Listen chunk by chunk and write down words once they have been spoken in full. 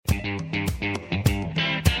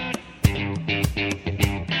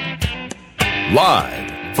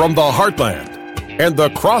Live from the heartland and the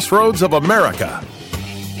crossroads of America,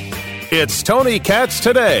 it's Tony Katz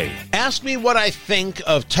Today. Ask me what I think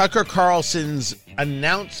of Tucker Carlson's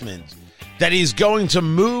announcement that he's going to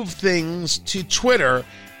move things to Twitter,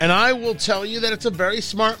 and I will tell you that it's a very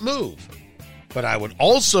smart move. But I would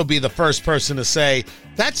also be the first person to say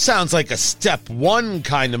that sounds like a step one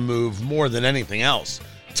kind of move more than anything else.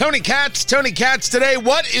 Tony Katz Today.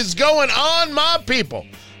 What is going on, my people?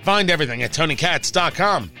 Find everything at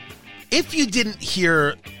TonyKatz.com. If you didn't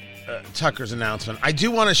hear Tucker's announcement, I do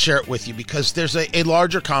want to share it with you because there's a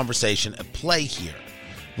larger conversation at play here,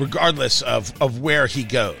 regardless of where he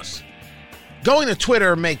goes. Going to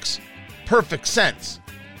Twitter makes perfect sense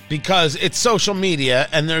because it's social media,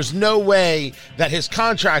 and there's no way that his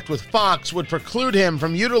contract with Fox would preclude him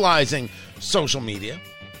from utilizing social media.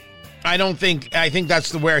 I think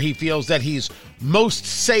that's where he feels that he's most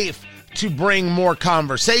safe to bring more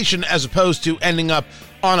conversation as opposed to ending up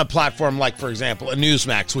on a platform like, for example, a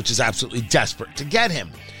Newsmax, which is absolutely desperate to get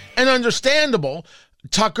him. And understandable,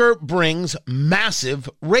 Tucker brings massive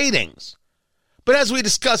ratings. But as we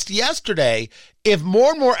discussed yesterday, if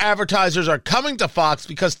more and more advertisers are coming to Fox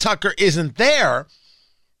because Tucker isn't there,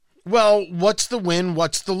 well, what's the win?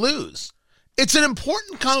 What's the lose? It's an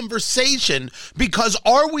important conversation because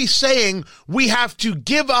are we saying we have to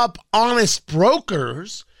give up honest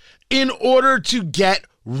brokers in order to get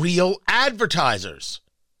real advertisers?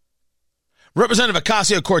 Representative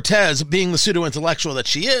Ocasio-Cortez, being the pseudo-intellectual that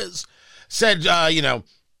she is, said,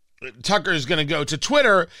 Tucker is going to go to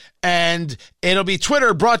Twitter, and it'll be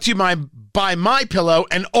Twitter brought to you by MyPillow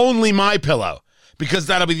and only MyPillow, because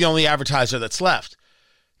that'll be the only advertiser that's left.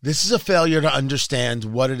 This is a failure to understand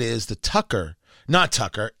what it is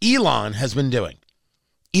that Elon has been doing.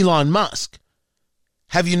 Elon Musk.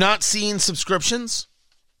 Have you not seen subscriptions?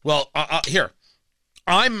 Well, here,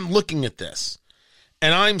 I'm looking at this,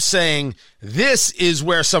 and I'm saying this is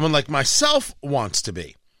where someone like myself wants to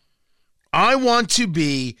be. I want to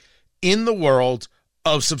be in the world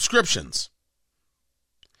of subscriptions.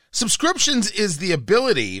 Subscriptions is the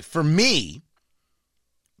ability for me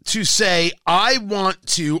to say I want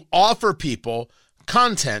to offer people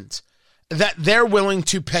content that they're willing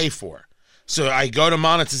to pay for. So I go to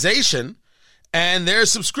monetization, and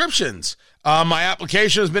there's subscriptions. My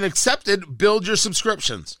application has been accepted. Build your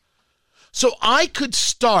subscriptions. So I could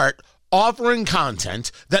start offering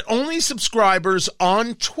content that only subscribers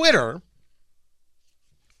on Twitter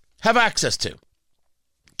have access to.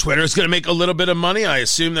 Twitter is going to make a little bit of money. I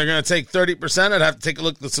assume they're going to take 30%. I'd have to take a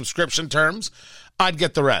look at the subscription terms. I'd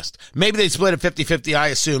get the rest. Maybe they split it 50-50. I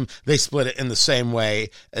assume they split it in the same way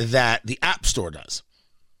that the App Store does.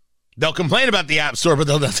 They'll complain about the App Store, but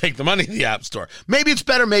they'll take the money to the App Store. Maybe it's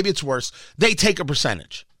better, maybe it's worse. They take a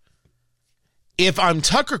percentage. If I'm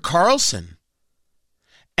Tucker Carlson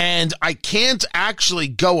and I can't actually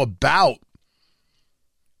go about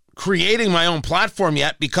creating my own platform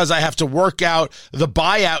yet because I have to work out the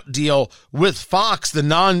buyout deal with Fox, the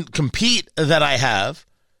non-compete that I have,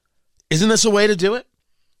 isn't this a way to do it?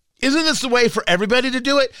 Isn't this the way for everybody to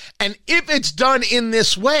do it? And if it's done in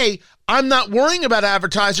this way, I'm not worrying about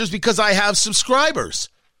advertisers because I have subscribers.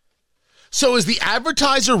 So is the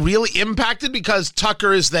advertiser really impacted because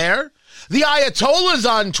Tucker is there? The Ayatollah's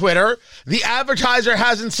on Twitter. The advertiser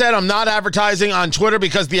hasn't said, I'm not advertising on Twitter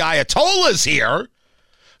because the Ayatollah's here.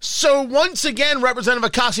 So once again,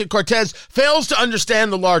 Representative Ocasio-Cortez fails to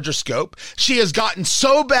understand the larger scope. She has gotten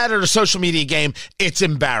so bad at her social media game, it's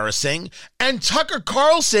embarrassing. And Tucker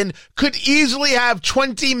Carlson could easily have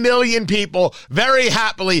 20 million people very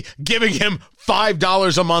happily giving him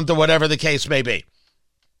 $5 a month or whatever the case may be.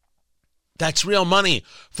 That's real money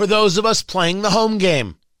for those of us playing the home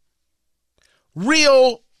game.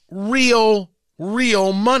 Real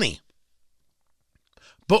money.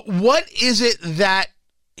 But what is it that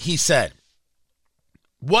he said?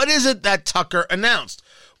 What is it that Tucker announced?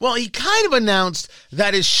 Well, he kind of announced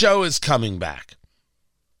that his show is coming back.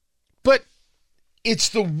 But it's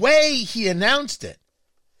the way he announced it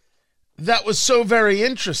that was so very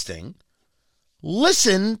interesting.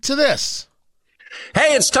 Listen to this.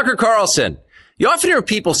 Hey, it's Tucker Carlson. You often hear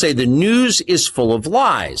people say the news is full of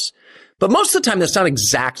lies. But most of the time, that's not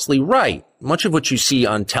exactly right. Much of what you see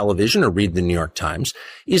on television or read the New York Times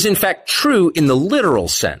is, in fact, true in the literal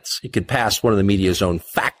sense. It could pass one of the media's own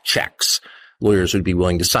fact checks. Lawyers would be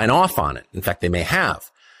willing to sign off on it. In fact, they may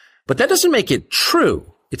have. But that doesn't make it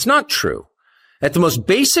true. It's not true. At the most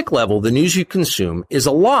basic level, the news you consume is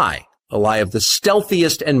a lie of the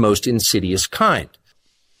stealthiest and most insidious kind.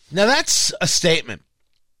 Now, that's a statement.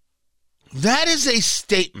 That is a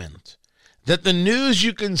statement that the news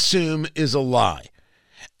you consume is a lie.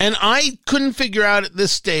 And I couldn't figure out at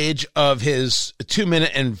this stage of his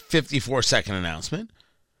 2-minute and 54-second announcement,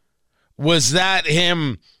 was that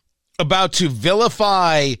him about to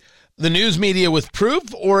vilify the news media with proof,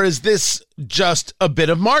 or is this just a bit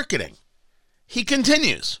of marketing? He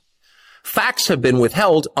continues. Facts have been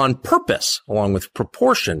withheld on purpose, along with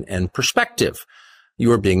proportion and perspective.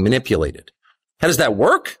 You are being manipulated. How does that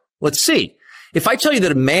work? Let's see. If I tell you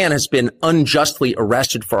that a man has been unjustly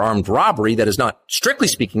arrested for armed robbery, that is not, strictly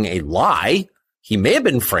speaking, a lie. He may have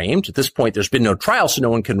been framed. At this point, there's been no trial, so no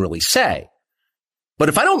one can really say. But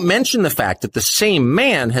if I don't mention the fact that the same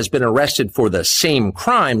man has been arrested for the same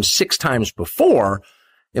crime 6 times before,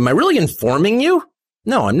 am I really informing you?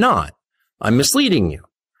 No, I'm not. I'm misleading you.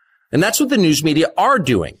 And that's what the news media are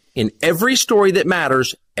doing in every story that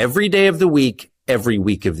matters, every day of the week, every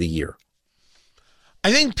week of the year.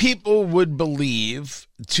 I think people would believe,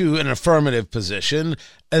 to an affirmative position,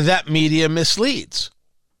 that media misleads.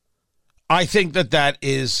 I think that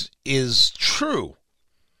is true.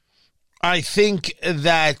 I think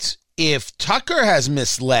that if Tucker has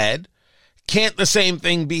misled, can't the same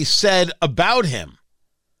thing be said about him?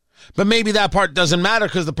 But maybe that part doesn't matter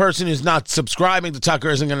because the person who's not subscribing to Tucker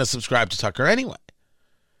isn't going to subscribe to Tucker anyway.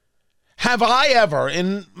 Have I ever,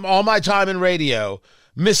 in all my time in radio,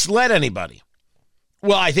 misled anybody?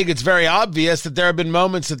 Well, I think it's very obvious that there have been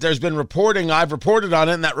moments that there's been reporting, I've reported on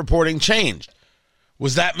it, and that reporting changed.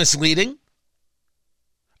 Was that misleading?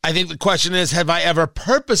 I think the question is, have I ever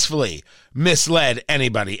purposefully misled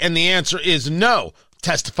anybody? And the answer is no.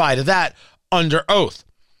 Testify to that under oath.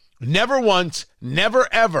 Never once, never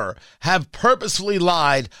ever have purposefully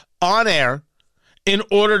lied on air in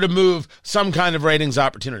order to move some kind of ratings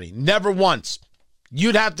opportunity. Never once.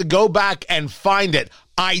 You'd have to go back and find it.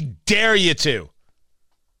 I dare you to.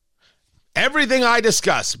 Everything I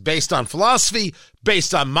discuss, based on philosophy,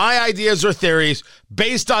 based on my ideas or theories,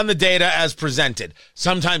 based on the data as presented.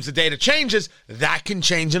 Sometimes the data changes. That can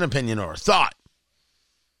change an opinion or a thought.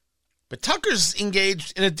 But Tucker's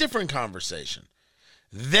engaged in a different conversation.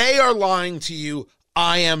 They are lying to you.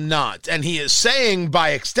 I am not. And he is saying,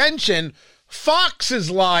 by extension, Fox is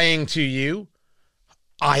lying to you.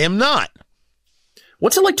 I am not.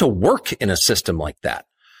 What's it like to work in a system like that?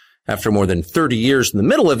 After more than 30 years in the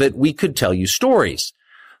middle of it, we could tell you stories.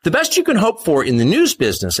 The best you can hope for in the news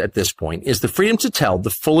business at this point is the freedom to tell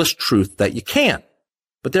the fullest truth that you can.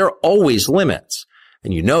 But there are always limits.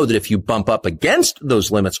 And you know that if you bump up against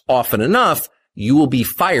those limits often enough, you will be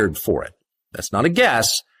fired for it. That's not a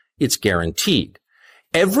guess. It's guaranteed.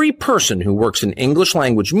 Every person who works in English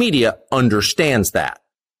language media understands that.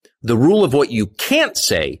 The rule of what you can't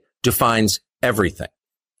say defines everything.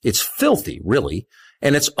 It's filthy, really,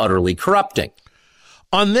 and it's utterly corrupting.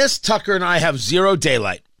 On this, Tucker and I have zero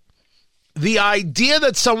daylight. The idea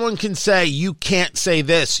that someone can say, you can't say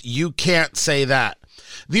this, you can't say that.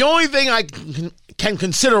 The only thing I can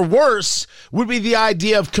consider worse would be the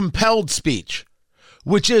idea of compelled speech,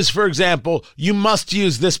 which is, for example, you must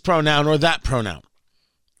use this pronoun or that pronoun,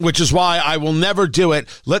 which is why I will never do it.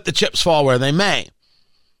 Let the chips fall where they may.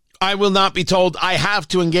 I will not be told I have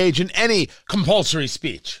to engage in any compulsory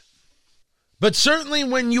speech. But certainly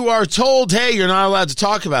when you are told, hey, you're not allowed to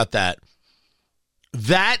talk about that,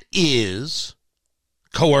 that is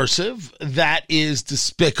coercive. That is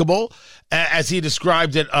despicable. As he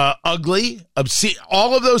described it, ugly, obscene,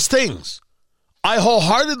 all of those things. I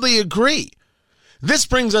wholeheartedly agree. This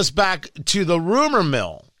brings us back to the rumor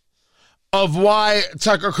mill of why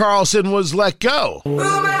Tucker Carlson was let go. Rumor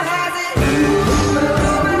has it.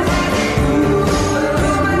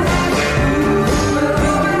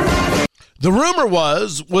 The rumor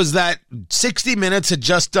was that 60 Minutes had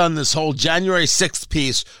just done this whole January 6th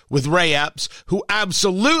piece with Ray Epps, who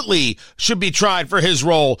absolutely should be tried for his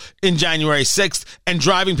role in January 6th and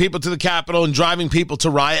driving people to the Capitol and driving people to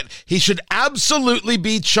riot. He should absolutely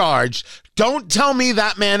be charged. Don't tell me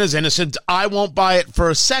that man is innocent. I won't buy it for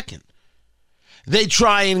a second. They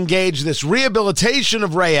try and engage this rehabilitation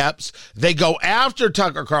of Ray Epps. They go after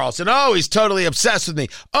Tucker Carlson. Oh, he's totally obsessed with me.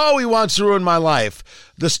 Oh, he wants to ruin my life.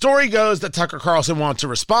 The story goes that Tucker Carlson wants to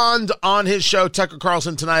respond on his show, Tucker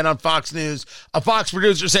Carlson Tonight on Fox News. A Fox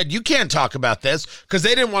producer said, you can't talk about this, because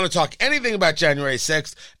they didn't want to talk anything about January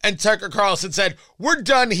 6th. And Tucker Carlson said, we're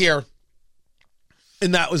done here.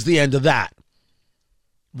 And that was the end of that.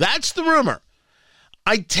 That's the rumor.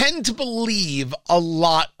 I tend to believe a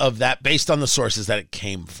lot of that based on the sources that it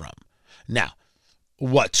came from. Now,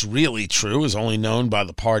 what's really true is only known by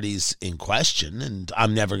the parties in question, and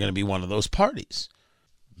I'm never going to be one of those parties.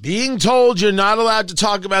 Being told you're not allowed to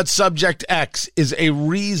talk about subject X is a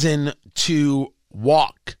reason to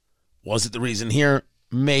walk. Was it the reason here?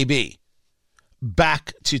 Maybe.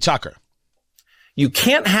 back to Tucker. You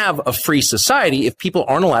can't have a free society if people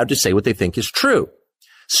aren't allowed to say what they think is true.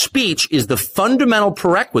 Speech is the fundamental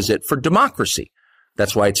prerequisite for democracy.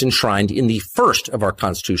 That's why it's enshrined in the first of our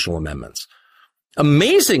constitutional amendments.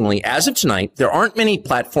 Amazingly, as of tonight, there aren't many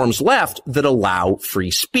platforms left that allow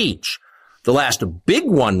free speech. The last big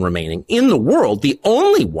one remaining in the world, the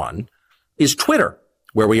only one, is Twitter,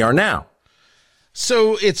 where we are now.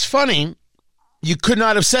 So it's funny, you could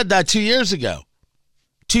not have said that 2 years ago.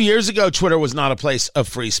 2 years ago, Twitter was not a place of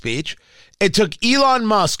free speech. It took Elon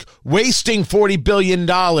Musk wasting $40 billion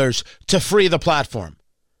to free the platform.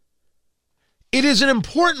 It is an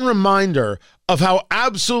important reminder of how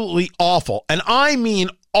absolutely awful, and I mean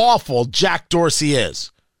awful, Jack Dorsey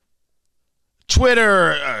is.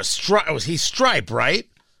 Twitter, he's Stripe, right?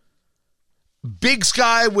 Big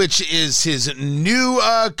Sky, which is his new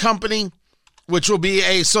company, which will be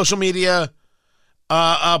a social media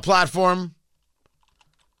platform.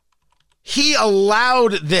 He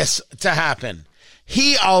allowed this to happen.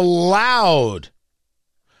 He allowed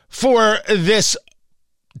for this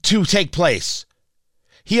to take place.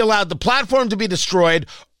 He allowed the platform to be destroyed,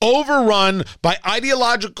 overrun by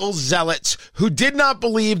ideological zealots who did not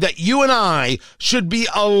believe that you and I should be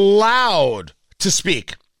allowed to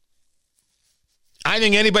speak. I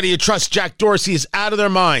think anybody who trusts Jack Dorsey is out of their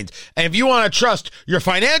mind. And if you want to trust your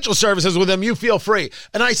financial services with him, you feel free.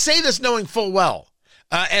 And I say this knowing full well,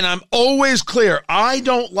 and I'm always clear, I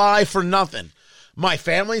don't lie for nothing. My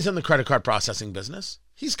family's in the credit card processing business.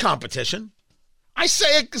 He's competition. I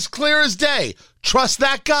say it as clear as day. Trust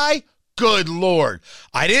that guy? Good Lord.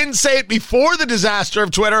 I didn't say it before the disaster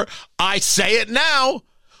of Twitter. I say it now.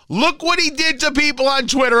 Look what he did to people on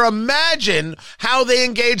Twitter. Imagine how they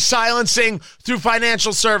engage silencing through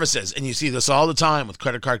financial services. And you see this all the time with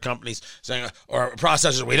credit card companies saying, or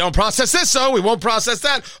processors, we don't process this, so we won't process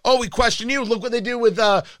that. Oh, we question you. Look what they do with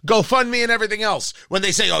GoFundMe and everything else. When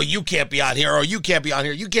they say, oh, you can't be out here, or you can't be out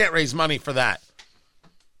here. You can't raise money for that.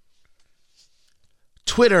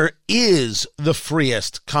 Twitter is the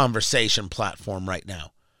freest conversation platform right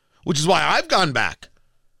now, which is why I've gone back.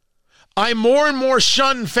 I more and more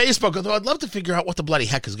shun Facebook, although I'd love to figure out what the bloody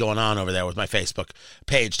heck is going on over there with my Facebook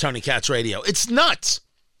page, Tony Katz Radio. It's nuts.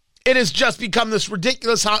 It has just become this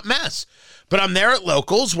ridiculous hot mess. But I'm there at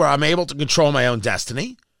locals where I'm able to control my own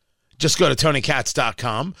destiny. Just go to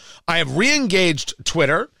TonyKatz.com. I have re-engaged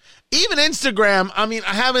Twitter. Even Instagram,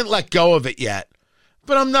 I haven't let go of it yet.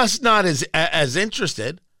 But I'm just not as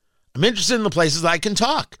interested. I'm interested in the places I can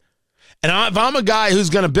talk. And if I'm a guy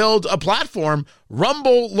who's going to build a platform,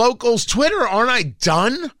 Rumble, Locals, Twitter, aren't I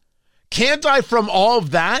done? Can't I, from all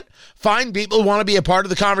of that, find people who want to be a part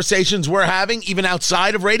of the conversations we're having, even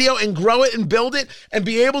outside of radio, and grow it and build it and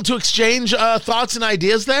be able to exchange thoughts and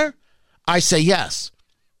ideas there? I say yes.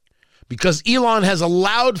 Because Elon has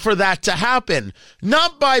allowed for that to happen,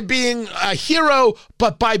 not by being a hero,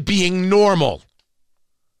 but by being normal.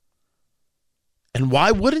 And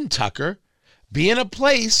why wouldn't Tucker be in a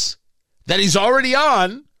place that he's already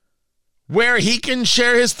on where he can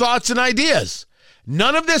share his thoughts and ideas?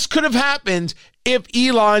 None of this could have happened if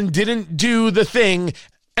Elon didn't do the thing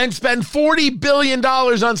and spend $40 billion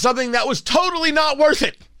on something that was totally not worth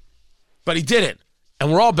it. But he did it,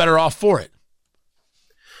 and we're all better off for it.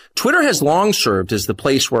 Twitter has long served as the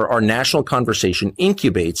place where our national conversation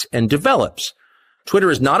incubates and develops.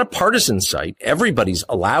 Twitter is not a partisan site. Everybody's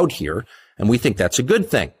allowed here, and we think that's a good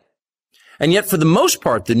thing. And yet, for the most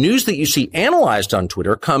part, the news that you see analyzed on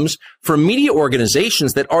Twitter comes from media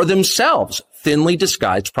organizations that are themselves thinly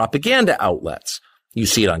disguised propaganda outlets. You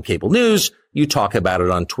see it on cable news. You talk about it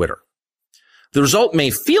on Twitter. The result may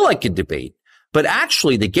feel like a debate, but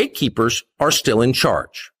actually the gatekeepers are still in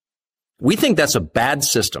charge. We think that's a bad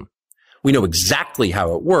system. We know exactly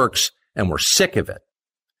how it works, and we're sick of it.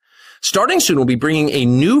 Starting soon, we'll be bringing a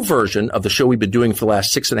new version of the show we've been doing for the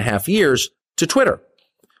last 6.5 years to Twitter.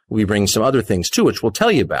 We'll be bringing some other things too, which we'll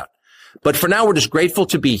tell you about. But for now, we're just grateful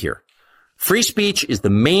to be here. Free speech is the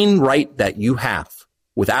main right that you have.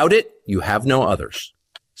 Without it, you have no others.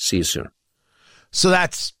 See you soon. So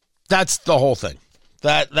that's the whole thing.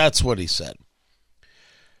 That's what he said.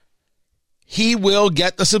 He will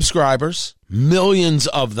get the subscribers, millions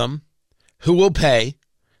of them, who will pay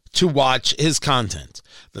to watch his content.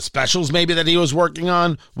 The specials maybe that he was working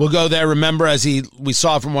on will go there. Remember, as we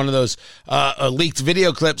saw from one of those leaked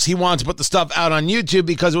video clips, he wanted to put the stuff out on YouTube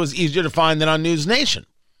because it was easier to find than on News Nation.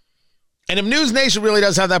 And if News Nation really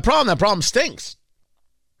does have that problem stinks.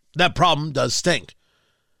 That problem does stink.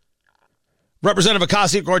 Representative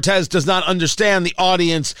Ocasio-Cortez does not understand the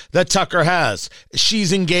audience that Tucker has.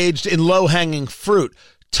 She's engaged in low-hanging fruit.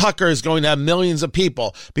 Tucker is going to have millions of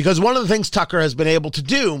people, because one of the things Tucker has been able to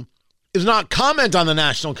do is not comment on the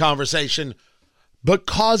national conversation, but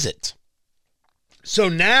cause it. So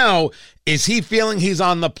now, is he feeling he's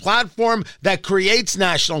on the platform that creates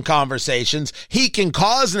national conversations? He can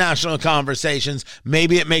cause national conversations.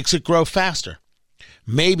 Maybe it makes it grow faster.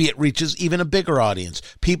 Maybe it reaches even a bigger audience,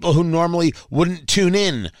 people who normally wouldn't tune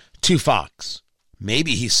in to Fox.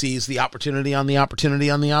 Maybe he sees the opportunity on the opportunity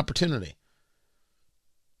on the opportunity.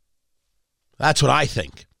 That's what I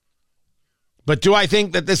think. But do I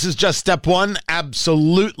think that this is just step one?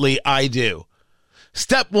 Absolutely, I do.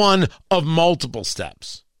 Step one of multiple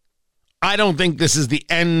steps. I don't think this is the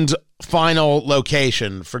end final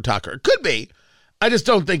location for Tucker. It could be. I just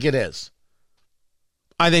don't think it is.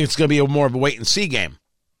 I think it's going to be more of a wait and see game.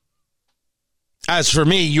 As for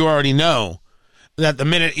me, you already know that the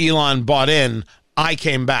minute Elon bought in, I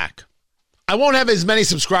came back. I won't have as many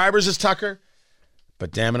subscribers as Tucker,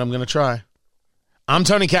 but damn it, I'm going to try. I'm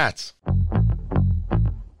Tony Katz.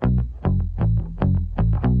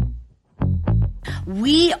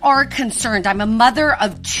 We are concerned. I'm a mother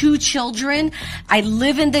of 2 children. I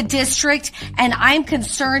live in the district, and I'm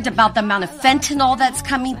concerned about the amount of fentanyl that's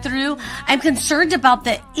coming through. I'm concerned about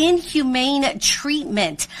the inhumane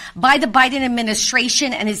treatment by the Biden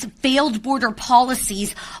administration and his failed border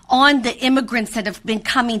policies on the immigrants that have been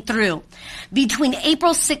coming through. Between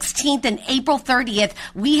April 16th and April 30th,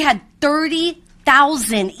 we had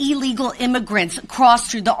 30,000 illegal immigrants cross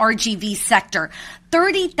through the RGV sector.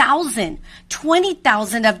 30,000,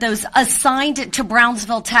 20,000 of those assigned to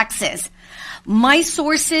Brownsville, Texas. My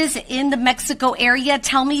sources in the Mexico area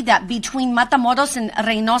tell me that between Matamoros and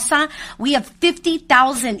Reynosa, we have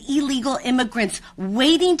 50,000 illegal immigrants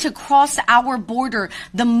waiting to cross our border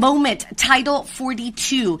the moment Title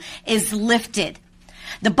 42 is lifted.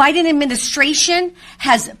 The Biden administration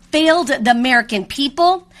has failed the American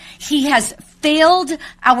people. He has failed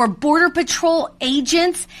our Border Patrol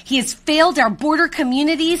agents. He has failed our border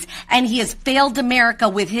communities, and he has failed America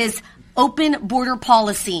with his open border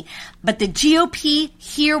policy. But the GOP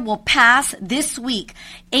here will pass this week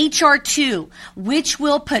H.R. 2, which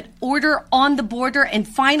will put order on the border and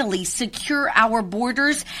finally secure our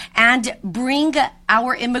borders and bring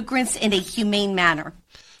our immigrants in a humane manner.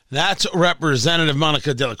 That's Representative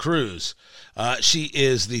Monica De La Cruz. She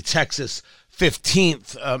is the Texas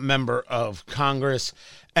 15th member of Congress.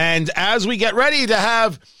 And as we get ready to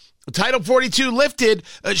have Title 42 lifted,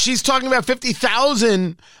 she's talking about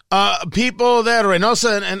 50,000 people there,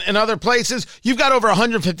 Reynosa and other places. You've got over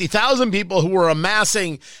 150,000 people who are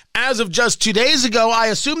amassing as of just 2 days ago. I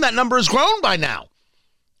assume that number has grown by now.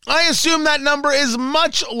 I assume that number is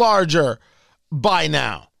much larger by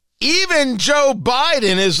now. Even Joe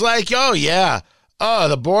Biden is like, oh yeah,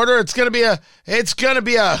 the border, it's gonna be a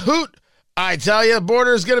hoot. I tell you, the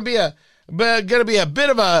border is gonna be a bit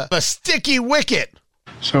of a sticky wicket.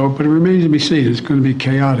 So, but it remains to be seen. It's going to be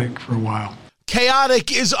chaotic for a while.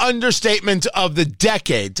 Chaotic is understatement of the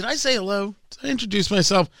decade. Did I say hello? Did I introduce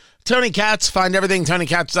myself? Tony Katz. Find everything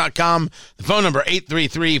TonyKatz.com. The phone number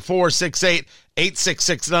 833-468-8669.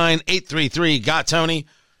 833 got Tony.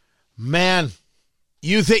 Man.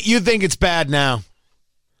 You think it's bad now.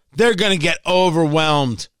 They're going to get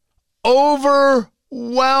overwhelmed. Overwhelmed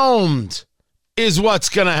is what's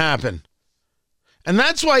going to happen. And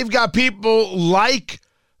that's why you've got people like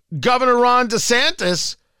Governor Ron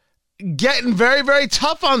DeSantis getting very, very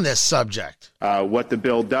tough on this subject. What the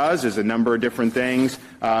bill does is a number of different things.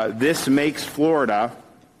 This makes Florida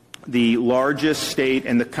the largest state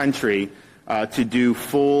in the country to do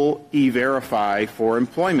full E-Verify for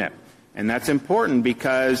employment. And that's important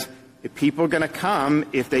because if people are going to come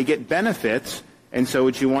if they get benefits. And so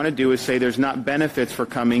what you want to do is say there's not benefits for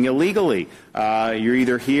coming illegally. You're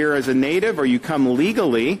either here as a native or you come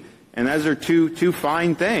legally. And those are two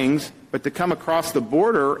fine things. But to come across the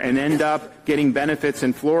border and end up getting benefits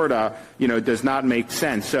in Florida, does not make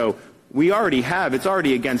sense. So we already have, it's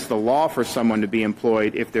already against the law for someone to be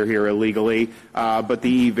employed if they're here illegally, but the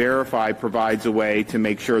E-Verify provides a way to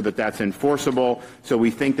make sure that that's enforceable. So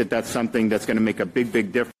we think that that's something that's going to make a big,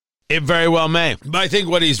 big difference. It very well may. But I think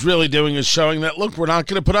what he's really doing is showing that, look, we're not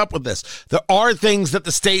going to put up with this. There are things that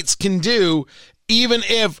the states can do, even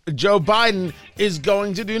if Joe Biden is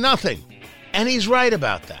going to do nothing. And he's right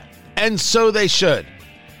about that. And so they should.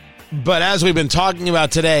 But as we've been talking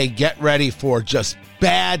about today, get ready for just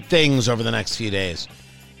bad things over the next few days.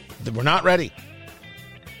 We're not ready.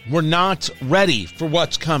 We're not ready for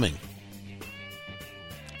what's coming.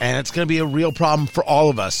 And it's going to be a real problem for all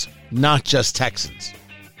of us, not just Texans.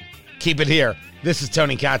 Keep it here. This is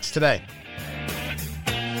Tony Katz Today.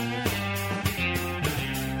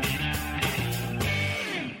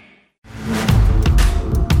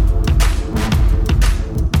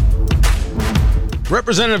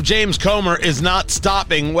 Representative James Comer is not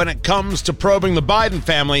stopping when it comes to probing the Biden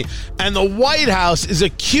family, and the White House is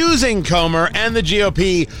accusing Comer and the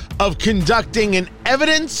GOP of conducting an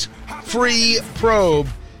evidence-free probe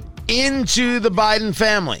into the Biden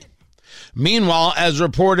family. Meanwhile, as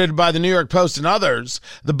reported by the New York Post and others,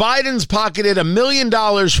 the Bidens pocketed $1 million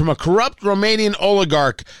from a corrupt Romanian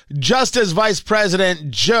oligarch just as Vice President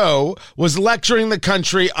Joe was lecturing the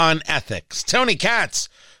country on ethics. Tony Katz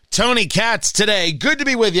today. Good to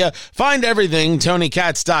be with you. Find everything,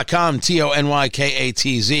 TonyKatz.com,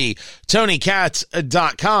 TonyKatz,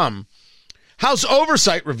 TonyKatz.com. House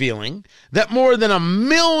oversight revealing that more than $1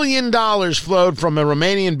 million flowed from a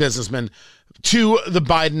Romanian businessman to the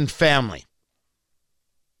Biden family.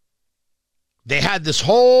 They had this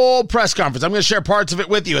whole press conference. I'm going to share parts of it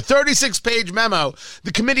with you. A 36-page memo.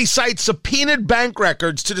 The committee cites subpoenaed bank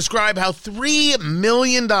records to describe how $3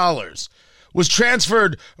 million was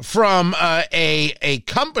transferred from a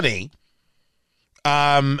company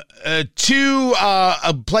to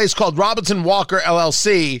a place called Robinson Walker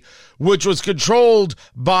LLC, which was controlled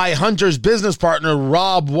by Hunter's business partner,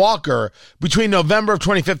 Rob Walker, between November of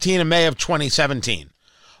 2015 and May of 2017.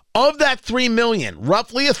 Of that $3 million,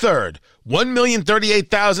 roughly a third,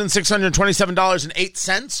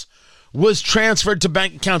 $1,038,627.08, was transferred to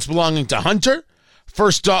bank accounts belonging to Hunter,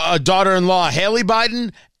 first daughter-in-law Haley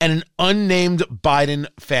Biden, and an unnamed Biden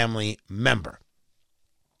family member.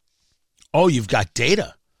 Oh, you've got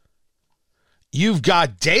data. You've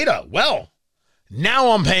got data. Well, now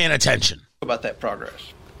I'm paying attention. About that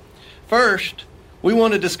progress. First, we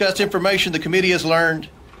want to discuss information the committee has learned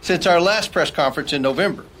since our last press conference in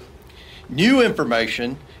November. New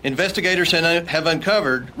information investigators have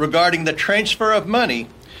uncovered regarding the transfer of money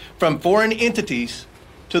from foreign entities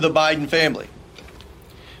to the Biden family.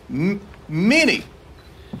 Many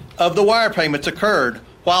of the wire payments occurred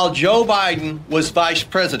while Joe Biden was vice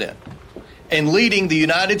president and leading the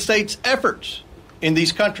United States efforts in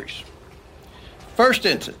these countries. First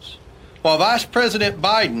instance, while Vice President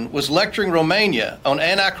Biden was lecturing Romania on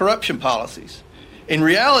anti-corruption policies, in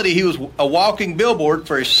reality he was a walking billboard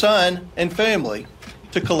for his son and family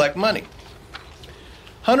to collect money.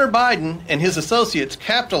 Hunter Biden and his associates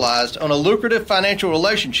capitalized on a lucrative financial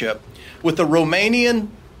relationship with a Romanian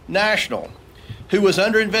national who was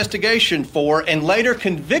under investigation for and later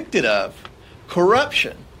convicted of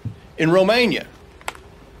corruption in Romania.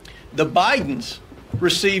 The Bidens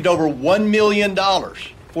received over $1 million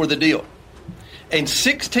for the deal, and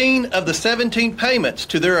 16 of the 17 payments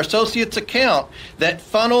to their associates' account that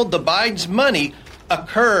funneled the Bidens' money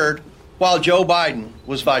occurred while Joe Biden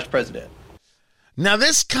was vice president. Now,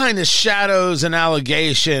 this kind of shadows an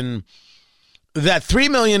allegation that $3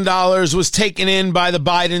 million was taken in by the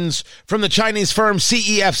Bidens from the Chinese firm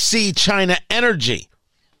CEFC China Energy.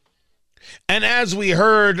 And as we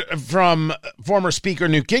heard from former Speaker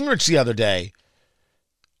Newt Gingrich the other day,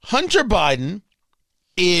 Hunter Biden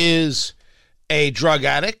is a drug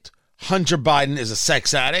addict. Hunter Biden is a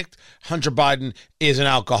sex addict. Hunter Biden is an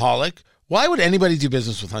alcoholic. Why would anybody do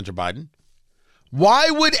business with Hunter Biden?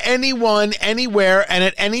 Why would anyone, anywhere, and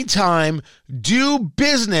at any time do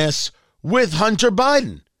business with Hunter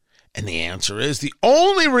Biden? And the answer is the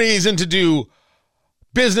only reason to do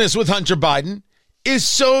business with Hunter Biden is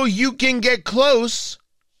so you can get close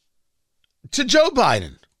to Joe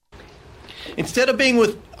Biden. Instead of being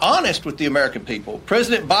honest with the American people,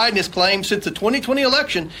 President Biden has claimed since the 2020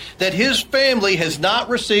 election that his family has not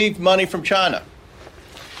received money from China.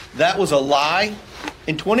 That was a lie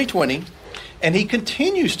in 2020, and he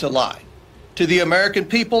continues to lie to the American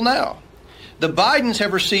people now. The Bidens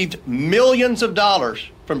have received millions of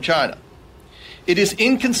dollars from China. It is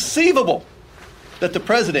inconceivable that the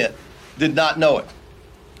president did not know it.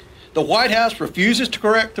 The White House refuses to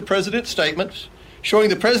correct the president's statements,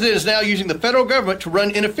 showing the president is now using the federal government to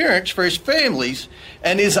run interference for his families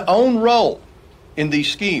and his own role in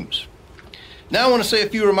these schemes. Now I want to say a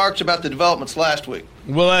few remarks about the developments last week.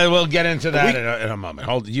 We'll get into that in a moment.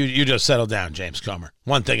 Hold, you just settle down, James Comer.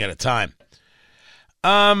 One thing at a time.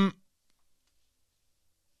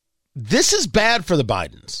 This is bad for the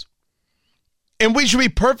Bidens. And we should be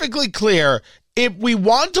perfectly clear, if we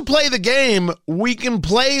want to play the game, we can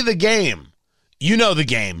play the game. You know the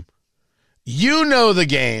game. You know the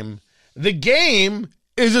game. The game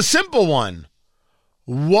is a simple one.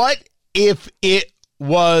 What if it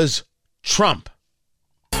was Trump?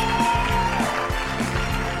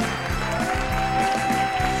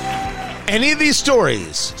 Any of these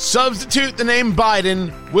stories, substitute the name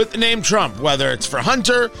Biden with the name Trump. Whether it's for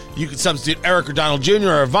Hunter, you could substitute Eric or Donald Jr.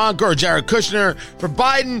 or Ivanka or Jared Kushner. For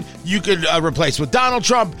Biden, you could replace with Donald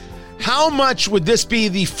Trump. how much would this be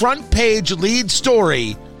the front page lead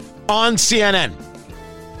story on CNN?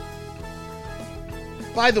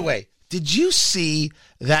 By the way, did you see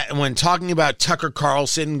that when talking about Tucker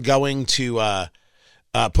Carlson going to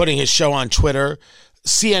putting his show on Twitter,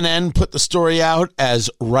 CNN put the story out as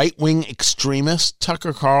right-wing extremist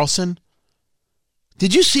Tucker Carlson?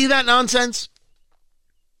 Did you see that nonsense?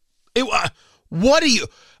 What are you...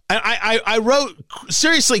 I wrote,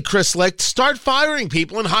 seriously, Chris Licht, start firing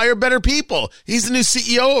people and hire better people. He's the new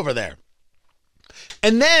CEO over there.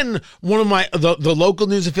 And then one of the local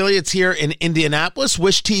news affiliates here in Indianapolis,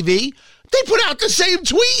 Wish TV, they put out the same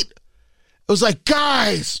tweet. It was like,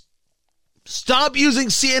 guys, stop using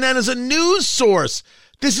CNN as a news source.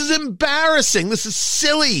 This is embarrassing. This is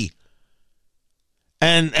silly.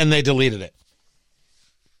 And they deleted it.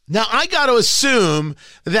 Now, I got to assume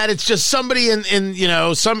that it's just somebody in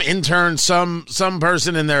some intern, some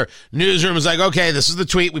person in their newsroom is like, okay, this is the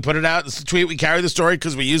tweet. We put it out. This is the tweet. We carry the story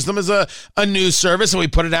because we use them as a news service, and we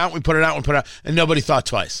put it out, and nobody thought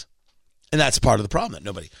twice. And that's part of the problem,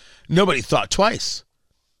 that nobody thought twice.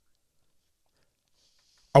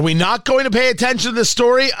 Are we not going to pay attention to the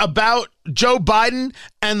story about Joe Biden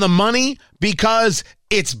and the money because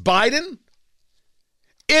it's Biden?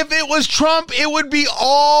 If it was Trump, it would be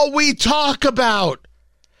all we talk about.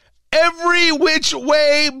 Every which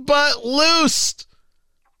way but loose.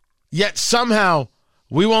 Yet somehow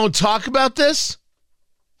we won't talk about this?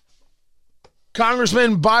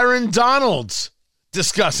 Congressman Byron Donalds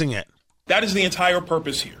discussing it. That is the entire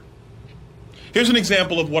purpose here. Here's an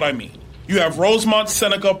example of what I mean. You have Rosemont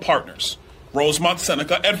Seneca Partners, Rosemont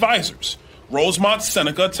Seneca Advisors, Rosemont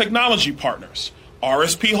Seneca Technology Partners,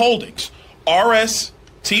 RSP Holdings, RSTP2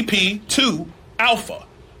 Alpha,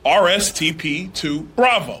 RSTP2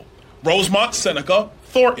 Bravo, Rosemont Seneca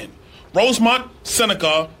Thornton, Rosemont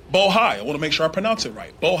Seneca Bohai. I want to make sure I pronounce it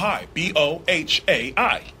right. Bohai,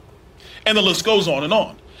 Bohai. And the list goes on and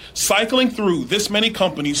on. Cycling through this many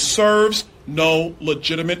companies serves no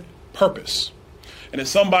legitimate purpose. And as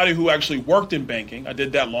somebody who actually worked in banking, I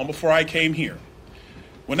did that long before I came here.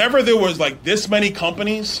 Whenever there was like this many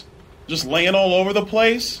companies just laying all over the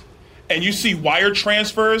place, and you see wire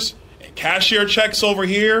transfers and cashier checks over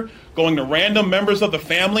here going to random members of the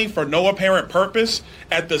family for no apparent purpose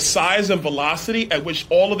at the size and velocity at which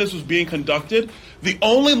all of this was being conducted, the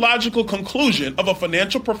only logical conclusion of a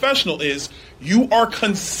financial professional is you are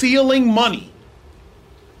concealing money.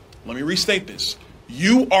 Let me restate this.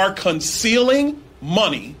 You are concealing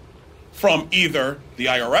money from either the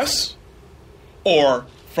IRS or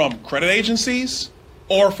from credit agencies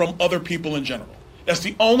or from other people in general. That's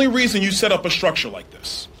the only reason you set up a structure like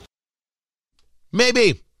this.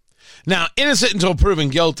 Maybe. Now, innocent until proven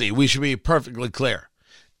guilty, we should be perfectly clear.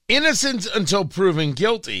 Innocent until proven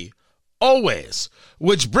guilty, always.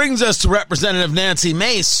 Which brings us to Representative Nancy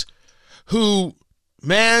Mace, who,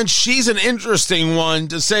 man, she's an interesting one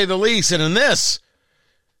to say the least. And in this,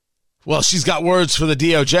 well, she's got words for the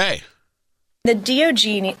DOJ. The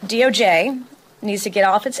DOJ needs to get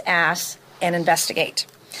off its ass and investigate.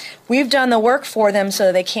 We've done the work for them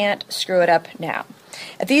so they can't screw it up now.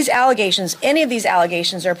 If these allegations, any of these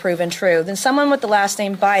allegations are proven true, then someone with the last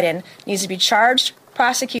name Biden needs to be charged,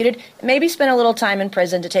 prosecuted, and maybe spend a little time in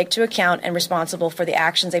prison to take to account and responsible for the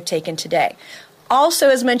actions they've taken today. Also,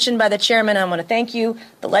 as mentioned by the chairman, I want to thank you,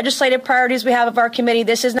 the legislative priorities we have of our committee,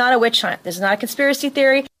 this is not a witch hunt. This is not a conspiracy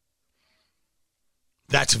theory.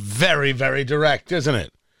 That's very, very direct, isn't it?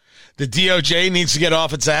 The DOJ needs to get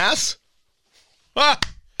off its ass? Ah!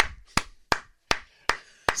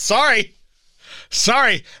 Sorry.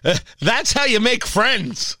 That's how you make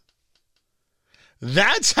friends.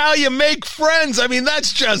 That's how you make friends. I mean, that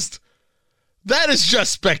is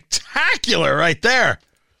just spectacular right there.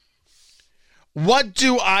 What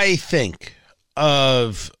do I think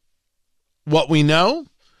of what we know?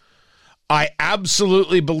 I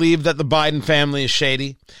absolutely believe that the Biden family is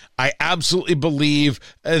shady. I absolutely believe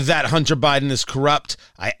that Hunter Biden is corrupt.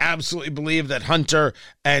 I absolutely believe that Hunter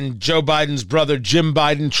and Joe Biden's brother, Jim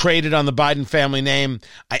Biden, traded on the Biden family name.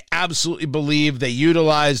 I absolutely believe they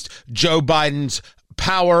utilized Joe Biden's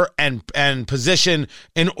power and position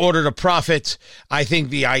in order to profit. I think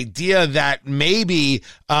the idea that maybe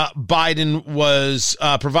Biden was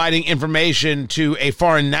providing information to a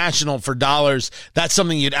foreign national for dollars, that's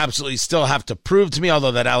something you'd absolutely still have to prove to me,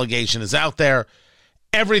 although that allegation is out there.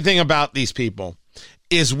 Everything about these people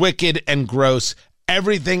is wicked and gross.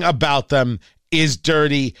 Everything about them is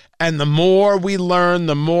dirty. And the more we learn,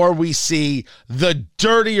 the more we see, the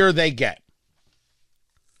dirtier they get.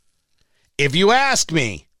 If you ask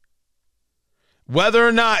me whether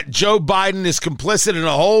or not Joe Biden is complicit in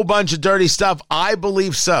a whole bunch of dirty stuff, I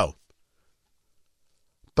believe so.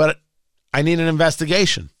 but I need an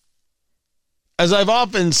investigation. As I've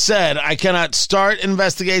often said, I cannot start an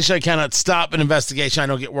investigation. I cannot stop an investigation. I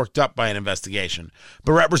don't get worked up by an investigation.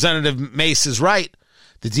 But Representative Mace is right.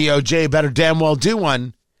 The DOJ better damn well do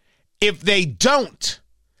one. If they don't,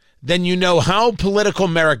 then you know how political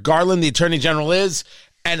Merrick Garland, the Attorney General, is,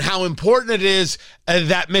 and how important it is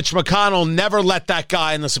that Mitch McConnell never let that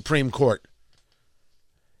guy in the Supreme Court.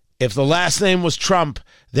 If the last name was Trump,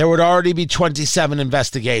 there would already be 27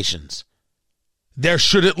 investigations. There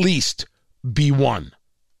should at least be one.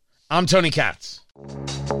 I'm Tony Katz.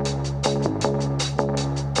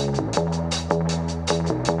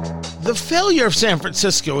 The failure of San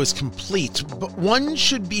Francisco is complete, but one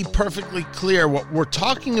should be perfectly clear. What we're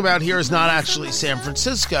talking about here is not actually San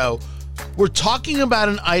Francisco. We're talking about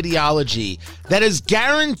an ideology that is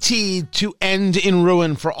guaranteed to end in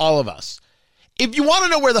ruin for all of us. If you want to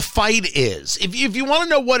know where the fight is, if you want to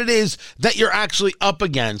know what it is that you're actually up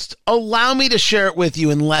against, allow me to share it with you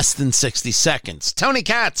in less than 60 seconds. Tony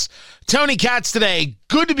Katz today.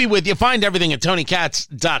 Good to be with you. Find everything at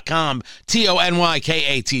TonyKatz.com,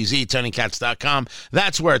 TonyKatz, TonyKatz.com.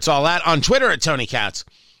 That's where it's all at. On Twitter at Tony Katz.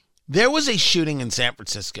 There was a shooting in San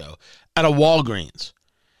Francisco at a Walgreens,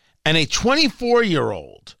 and a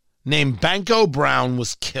 24-year-old named Banko Brown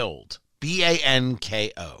was killed.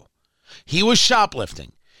 Banko. He was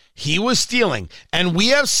shoplifting. He was stealing. And we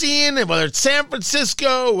have seen, whether it's San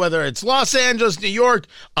Francisco, whether it's Los Angeles, New York,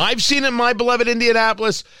 I've seen in my beloved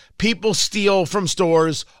Indianapolis, people steal from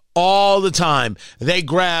stores all the time. They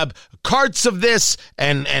grab carts of this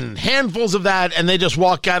and handfuls of that, and they just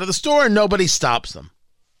walk out of the store and nobody stops them.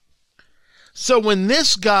 So when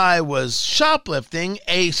this guy was shoplifting,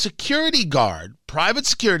 a security guard, private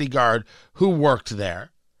security guard who worked there,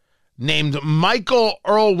 named Michael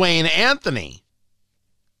Earl Wayne Anthony,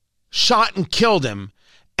 shot and killed him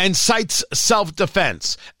and cites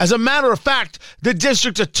self-defense. As a matter of fact, the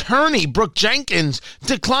district attorney, Brooke Jenkins,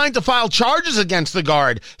 declined to file charges against the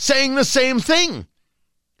guard, saying the same thing.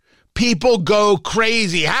 People go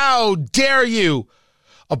crazy. How dare you?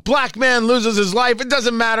 A black man loses his life. It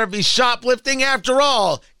doesn't matter if he's shoplifting. After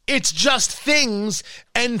all, it's just things,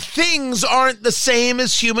 and things aren't the same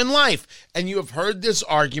as human life. And you have heard this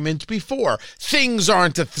argument before. Things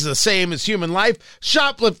aren't the same as human life.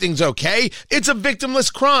 Shoplifting's okay. It's a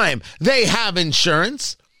victimless crime. They have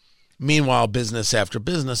insurance. Meanwhile, business after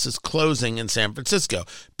business is closing in San Francisco.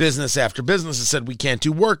 Business after business has said we can't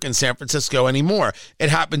do work in San Francisco anymore. It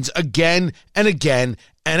happens again and again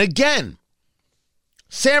and again.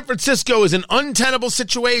 San Francisco is an untenable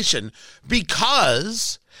situation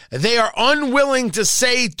because they are unwilling to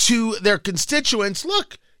say to their constituents,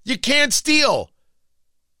 look, you can't steal.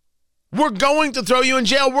 We're going to throw you in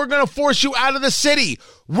jail. We're going to force you out of the city.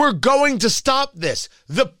 We're going to stop this.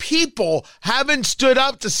 The people haven't stood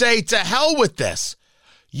up to say, to hell with this.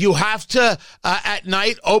 You have to, at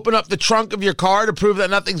night, open up the trunk of your car to prove that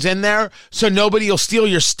nothing's in there so nobody will steal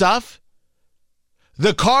your stuff.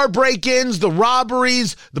 The car break-ins, the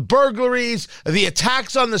robberies, the burglaries, the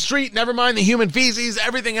attacks on the street, never mind the human feces,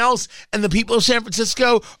 everything else. And the people of San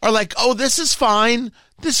Francisco are like, oh, this is fine.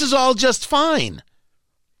 This is all just fine.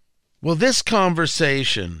 Well, this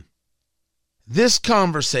conversation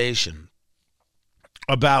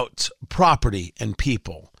about property and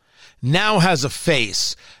people now has a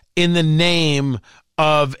face in the name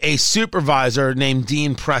of a supervisor named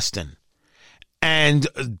Dean Preston. And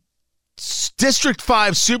District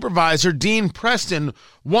 5 Supervisor Dean Preston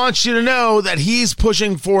wants you to know that he's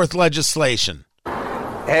pushing forth legislation.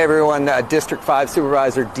 Hey everyone, District 5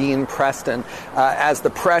 Supervisor Dean Preston. As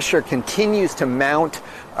the pressure continues to mount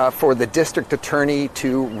for the district attorney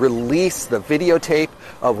to release the videotape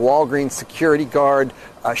of Walgreens security guard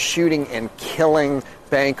shooting and killing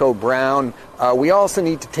Banko Brown, we also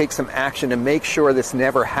need to take some action to make sure this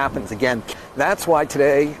never happens again. That's why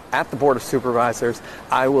today at the Board of Supervisors,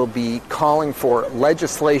 I will be calling for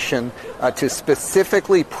legislation to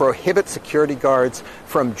specifically prohibit security guards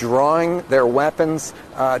from drawing their weapons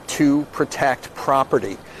to protect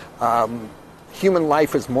property. Human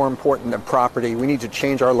life is more important than property. We need to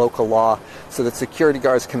change our local law so that security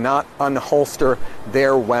guards cannot unholster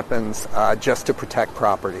their weapons just to protect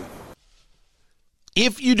property.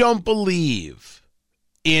 If you don't believe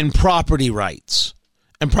in property rights,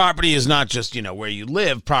 and property is not just, where you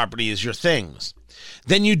live, property is your things,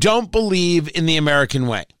 then you don't believe in the American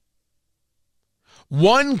way.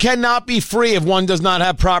 One cannot be free if one does not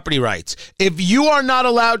have property rights. If you are not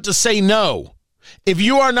allowed to say no if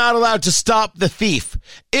you are not allowed to stop the thief,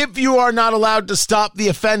 if you are not allowed to stop the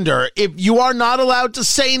offender, if you are not allowed to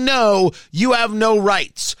say no, you have no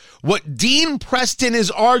rights. What Dean Preston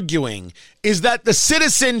is arguing is that the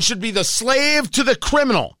citizen should be the slave to the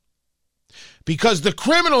criminal, because the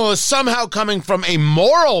criminal is somehow coming from a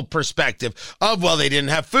moral perspective of, well, they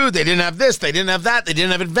didn't have food, they didn't have this, they didn't have that, they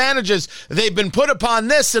didn't have advantages, they've been put upon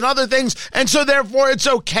this and other things, and so therefore it's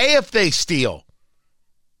okay if they steal.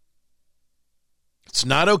 It's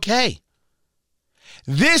not okay.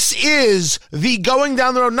 This is the going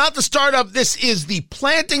down the road, not the startup. This is the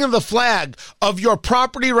planting of the flag of your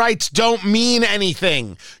property rights don't mean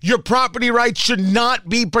anything. Your property rights should not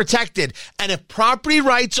be protected. And if property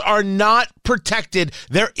rights are not protected,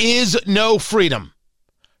 there is no freedom.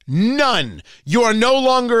 None. You are no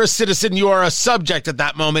longer a citizen. You are a subject at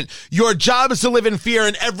that moment. Your job is to live in fear,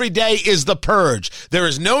 and every day is the purge. There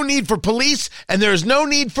is no need for police, and there is no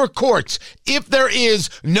need for courts if there is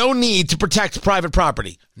no need to protect private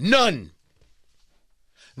property. None.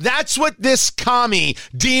 That's what this commie,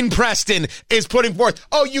 Dean Preston, is putting forth.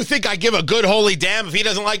 Oh, you think I give a good holy damn if he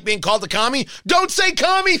doesn't like being called a commie? Don't say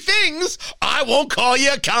commie things. I won't call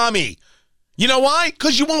you a commie. You know why?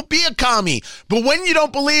 Because you won't be a commie. But when you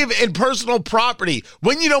don't believe in personal property,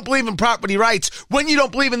 when you don't believe in property rights, when you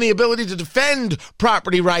don't believe in the ability to defend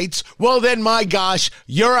property rights, well then, my gosh,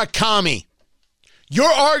 you're a commie.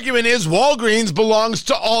 Your argument is Walgreens belongs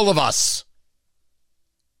to all of us.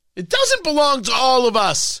 It doesn't belong to all of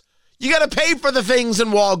us. You got to pay for the things in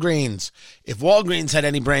Walgreens. If Walgreens had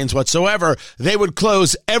any brains whatsoever, they would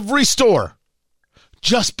close every store.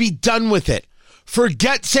 Just be done with it.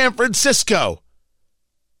 Forget San Francisco.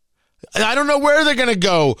 I don't know where they're going to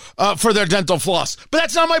go for their dental floss, but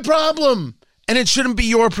that's not my problem. And it shouldn't be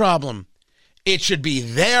your problem. It should be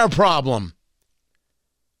their problem.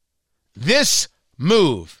 This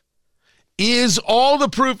move is all the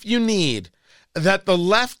proof you need that the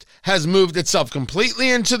left has moved itself completely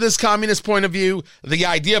into this communist point of view. The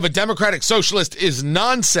idea of a democratic socialist is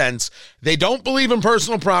nonsense. They don't believe in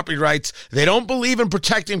personal property rights. They don't believe in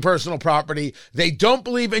protecting personal property. They don't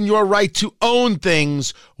believe in your right to own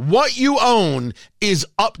things. What you own is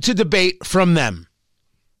up to debate from them.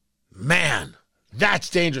 Man,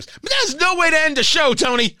 that's dangerous. But that's no way to end a show,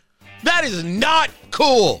 Tony. That is not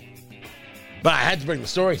cool. But I had to bring the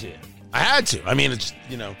story to you. I had to. I mean, it's,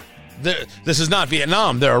 you know, this is not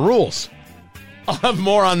Vietnam. There are rules. I'll have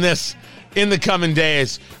more on this in the coming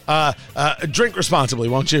days. Drink responsibly,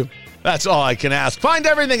 won't you? That's all I can ask. Find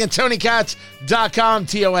everything at TonyKatz.com,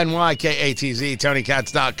 TonyKatz,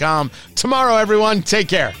 TonyKatz.com. Tomorrow, everyone, take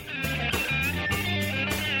care.